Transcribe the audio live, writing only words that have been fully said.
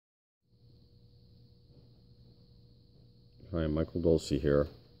Hi, I'm Michael Dolsey here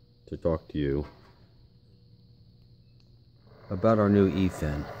to talk to you about our new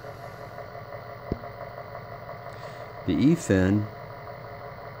E-fin. The E-fin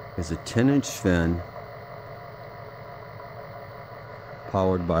is a 10-inch fin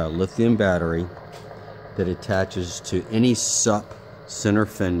powered by a lithium battery that attaches to any SUP center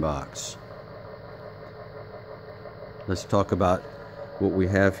fin box. Let's talk about what we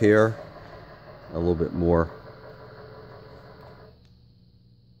have here a little bit more.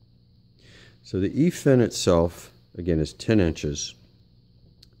 So the E-fin itself, again, is 10 inches,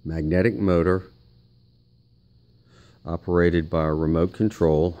 magnetic motor, operated by a remote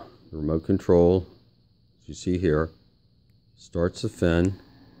control. The remote control, as you see here, starts the fin,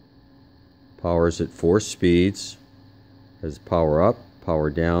 powers at 4 speeds, has power up, power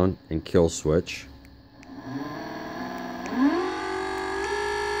down, and kill switch.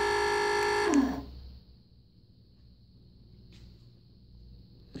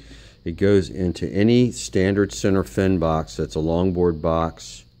 It goes into any standard center fin box that's a longboard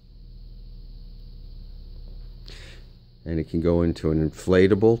box, and it can go into an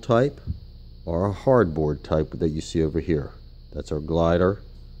inflatable type or a hardboard type that you see over here. That's our glider.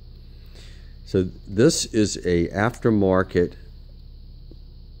 So this is a aftermarket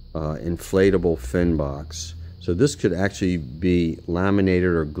inflatable fin box. So this could actually be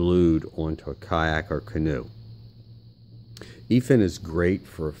laminated or glued onto a kayak or canoe. E-fin is great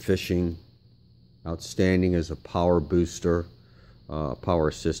for fishing, outstanding as a power booster, power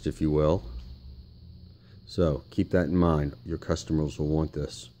assist if you will. So keep that in mind, your customers will want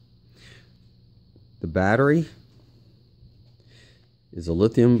this. The battery is a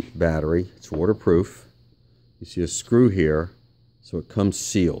lithium battery, it's waterproof. You see a screw here, so it comes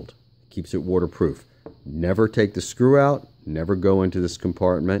sealed, it keeps it waterproof. Never take the screw out, never go into this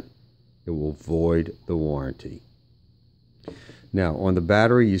compartment, it will void the warranty. Now on the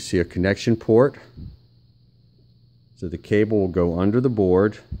battery you see a connection port, so the cable will go under the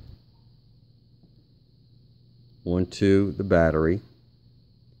board onto the battery,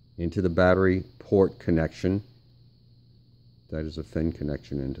 into the battery port connection. That is a fin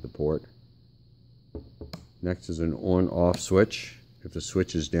connection into the port. Next is an on-off switch. If the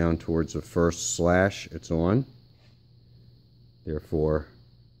switch is down towards the first slash, it's on. Therefore,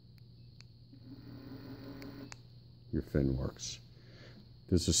 your fin works.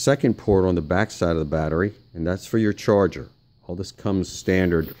 There's a second port on the back side of the battery, and that's for your charger. All this comes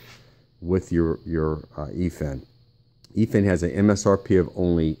standard with your E-fin. E-fin has an MSRP of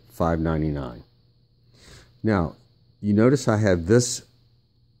only $5.99. Now, you notice I have this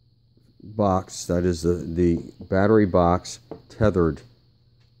box, that is the battery box, tethered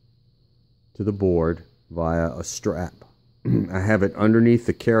to the board via a strap. I have it underneath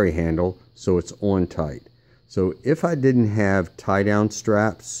the carry handle so it's on tight. So if I didn't have tie-down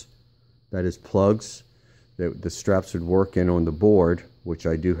straps, that is plugs, that the straps would work in on the board, which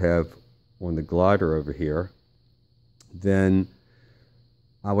I do have on the glider over here, then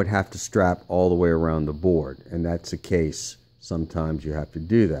I would have to strap all the way around the board, and that's the case. Sometimes you have to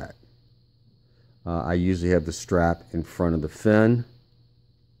do that. I usually have the strap in front of the fin,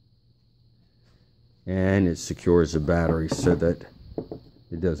 and it secures the battery so that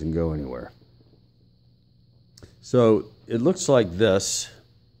it doesn't go anywhere. So it looks like this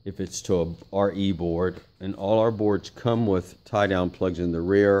if it's to a RE board, and all our boards come with tie-down plugs in the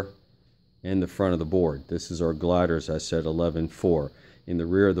rear and the front of the board. This is our glider, as I said, 11.4. In the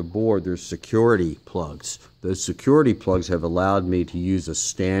rear of the board there's security plugs. Those security plugs have allowed me to use a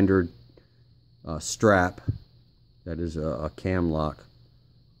standard strap, that is a cam lock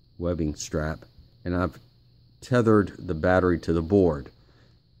webbing strap, and I've tethered the battery to the board.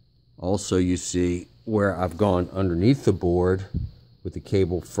 Also, you see where I've gone underneath the board with the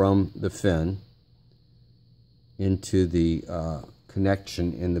cable from the fin into the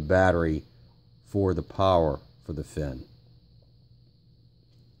connection in the battery for the power for the fin.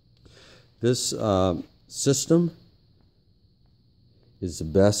 This system is the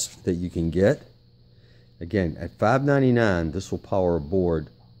best that you can get. Again, at $5.99, this will power a board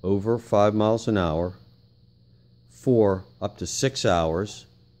over 5 miles an hour for up to 6 hours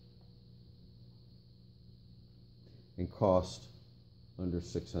and cost under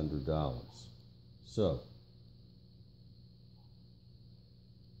 $600. So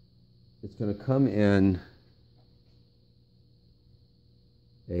it's going to come in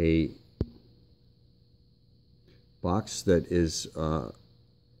a box that is a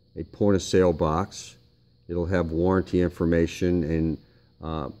point of sale box. It'll have warranty information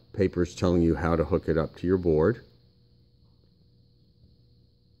and papers telling you how to hook it up to your board.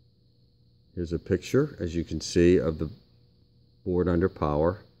 Here's a picture, as you can see, of the board under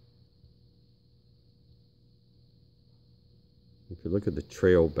power. If you look at the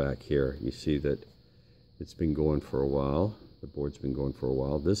trail back here, you see that it's been going for a while. The board's been going for a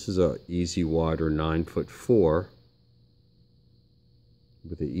while. This is a Easy Water 9'4"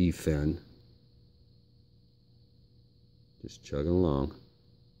 with the E-fin. Just chugging along.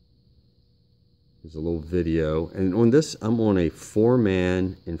 There's a little video, and on this I'm on a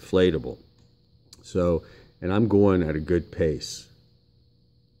 4-man inflatable. So, and I'm going at a good pace.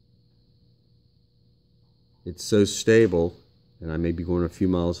 It's so stable, and I may be going a few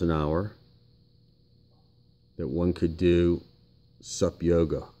miles an hour, that one could do sup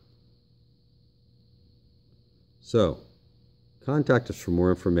yoga. So, contact us for more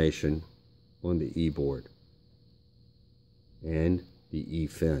information on the e-board and the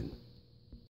E-fin.